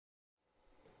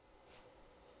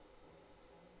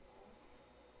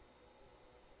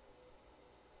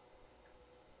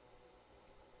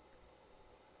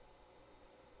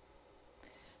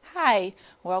Hi,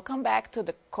 welcome back to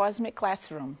the Cosmic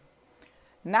Classroom.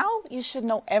 Now you should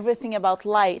know everything about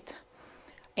light,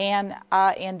 and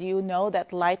you know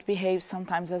that light behaves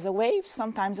sometimes as a wave,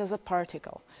 sometimes as a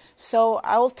particle. So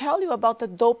I will tell you about the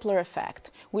Doppler effect,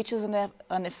 which is an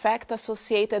effect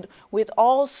associated with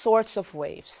all sorts of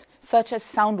waves, such as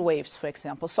sound waves, for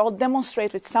example. So I'll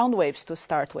demonstrate with sound waves to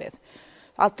start with.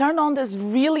 I'll turn on this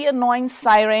really annoying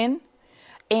siren,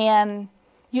 and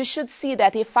you should see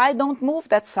that if I don't move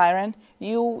that siren,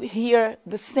 you hear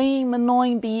the same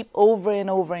annoying beep over and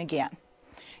over again.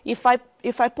 If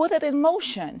I put it in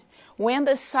motion, when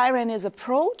the siren is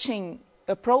approaching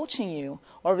you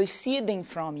or receding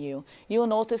from you, you'll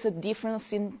notice a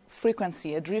difference in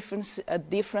frequency, a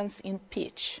difference in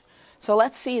pitch. So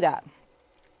let's see that.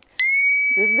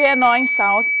 This is the annoying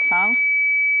sound.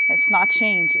 It's not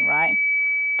changing, right?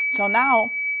 So now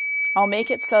I'll make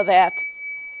it so that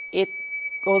it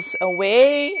goes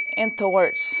away and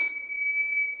towards.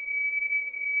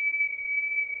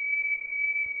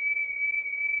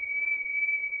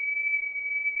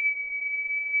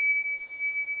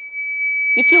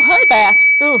 If you heard that,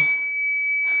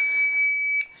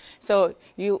 so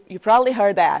you probably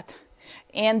heard that.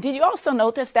 And did you also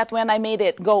notice that when I made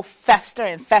it go faster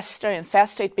and faster and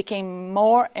faster, it became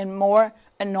more and more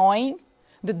annoying?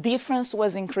 The difference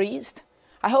was increased.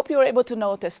 I hope you were able to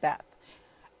notice that.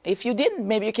 If you didn't,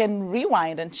 maybe you can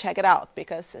rewind and check it out,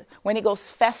 because when it goes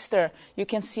faster, you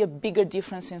can see a bigger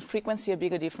difference in frequency, a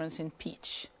bigger difference in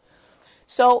pitch.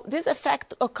 So this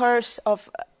effect occurs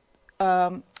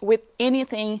with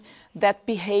anything that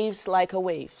behaves like a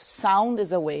wave. Sound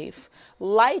is a wave.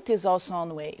 Light is also a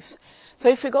wave. So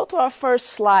if we go to our first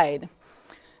slide,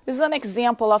 this is an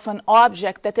example of an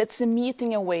object that it's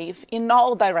emitting a wave in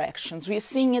all directions. We're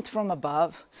seeing it from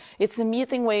above. It's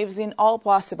emitting waves in all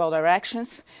possible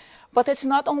directions. But it's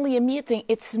not only emitting,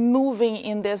 it's moving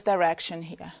in this direction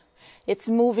here. It's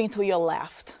moving to your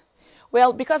left.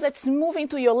 Well, because it's moving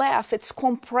to your left, it's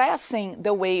compressing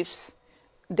the waves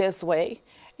this way,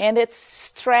 and it's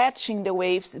stretching the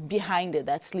waves behind it,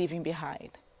 that's leaving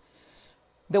behind.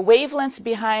 The wavelengths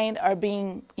behind are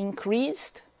being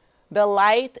increased. The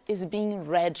light is being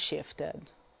redshifted.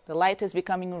 The light is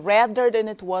becoming redder than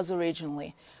it was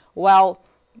originally, while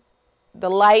the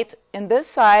light in this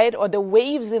side, or the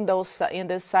waves in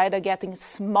this side, are getting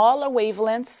smaller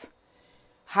wavelengths,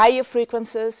 higher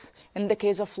frequencies. In the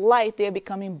case of light, they are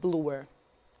becoming bluer.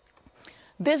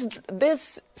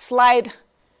 This slide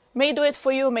may do it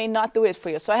for you, may not do it for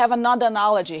you. So I have another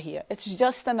analogy here. It's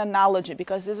just an analogy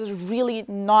because this is really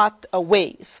not a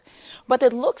wave. But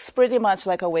it looks pretty much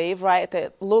like a wave, right?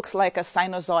 It looks like a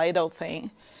sinusoidal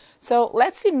thing. So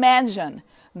let's imagine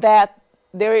that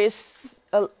there is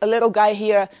a little guy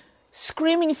here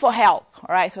screaming for help,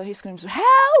 all right? So he screams,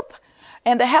 help!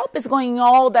 And the help is going in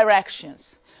all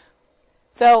directions.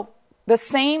 So the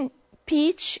same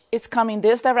pitch is coming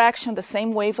this direction, the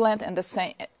same wavelength, and the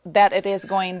same that it is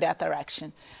going that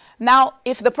direction. Now,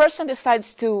 if the person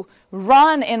decides to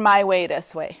run in my way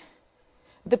this way,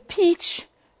 the pitch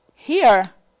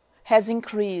here has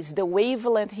increased, the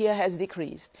wavelength here has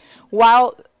decreased,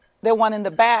 while the one in the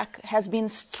back has been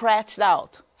stretched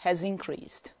out, has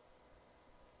increased.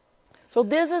 So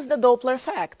this is the Doppler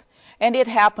effect, and it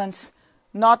happens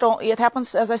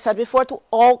as I said before, to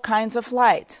all kinds of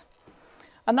light.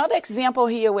 Another example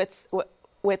here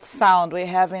with sound we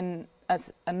have in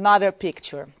another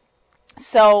picture.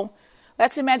 So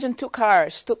let's imagine two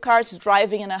cars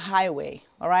driving in a highway,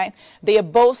 all right? They are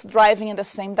both driving in the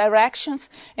same directions,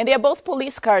 and they are both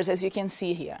police cars, as you can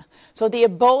see here. So they are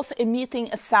both emitting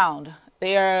a sound.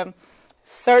 They are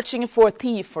searching for a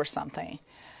thief or something.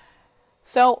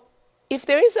 So if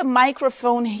there is a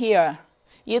microphone here,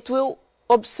 it will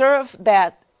observe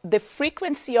that the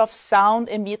frequency of sound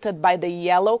emitted by the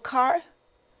yellow car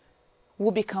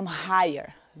will become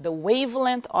higher. The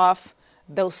wavelength of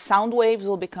those sound waves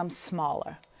will become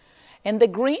smaller. And the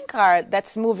green car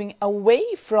that's moving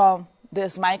away from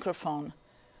this microphone,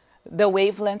 the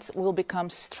wavelengths will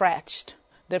become stretched.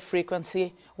 The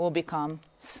frequency will become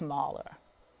smaller.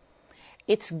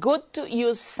 It's good to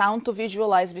use sound to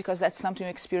visualize because that's something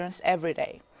you experience every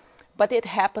day. But it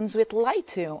happens with light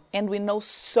too, and we know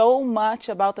so much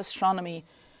about astronomy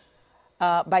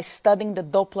by studying the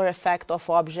Doppler effect of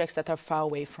objects that are far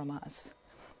away from us.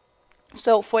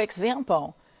 So, for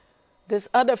example, this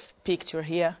other picture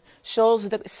here shows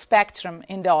the spectrum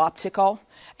in the optical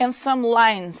and some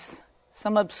lines,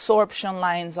 some absorption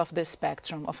lines of the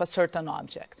spectrum of a certain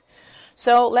object.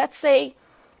 So let's say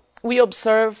we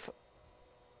observe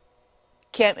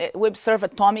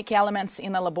atomic elements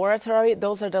in a laboratory.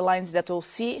 Those are the lines that we'll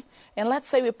see. And let's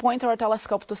say we point our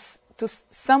telescope to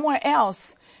somewhere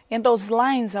else, and those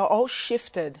lines are all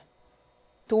shifted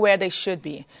to where they should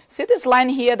be. See this line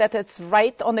here that it's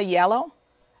right on the yellow?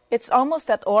 It's almost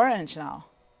at orange now,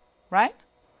 right?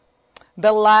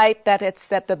 The light that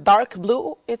it's at the dark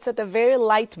blue, it's at the very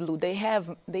light blue. They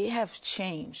have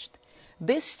changed.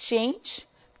 This change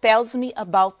tells me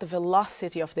about the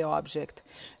velocity of the object.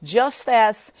 Just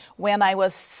as when I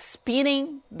was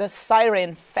spinning the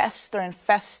siren faster and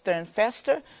faster and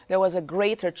faster, there was a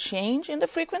greater change in the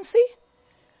frequency.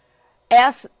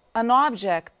 As an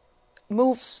object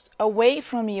moves away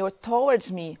from me or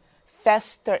towards me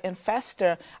faster and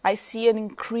faster, I see an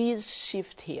increased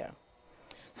shift here.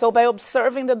 So by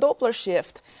observing the Doppler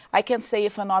shift, I can say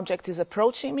if an object is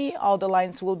approaching me, all the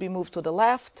lines will be moved to the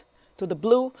left, to the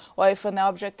blue, or if an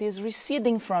object is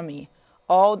receding from me,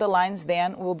 all the lines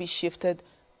then will be shifted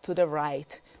to the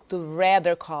right, to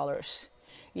redder colors.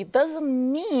 It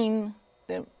doesn't mean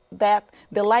that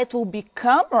the light will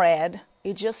become red.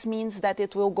 It just means that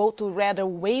it will go to redder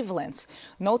wavelengths.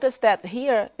 Notice that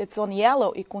here it's on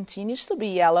yellow. It continues to be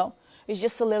yellow. It's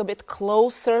just a little bit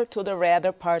closer to the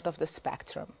redder part of the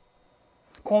spectrum.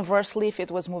 Conversely, if it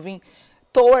was moving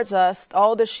towards us,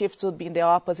 all the shifts would be in the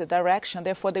opposite direction.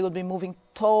 Therefore, they would be moving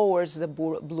towards the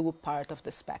blue part of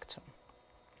the spectrum.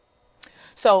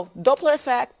 So, Doppler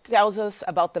effect tells us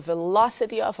about the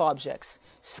velocity of objects.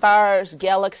 Stars,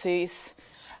 galaxies,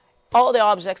 all the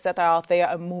objects that are out there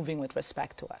are moving with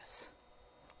respect to us.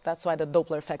 That's why the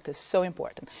Doppler effect is so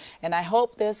important. And I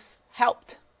hope this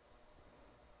helped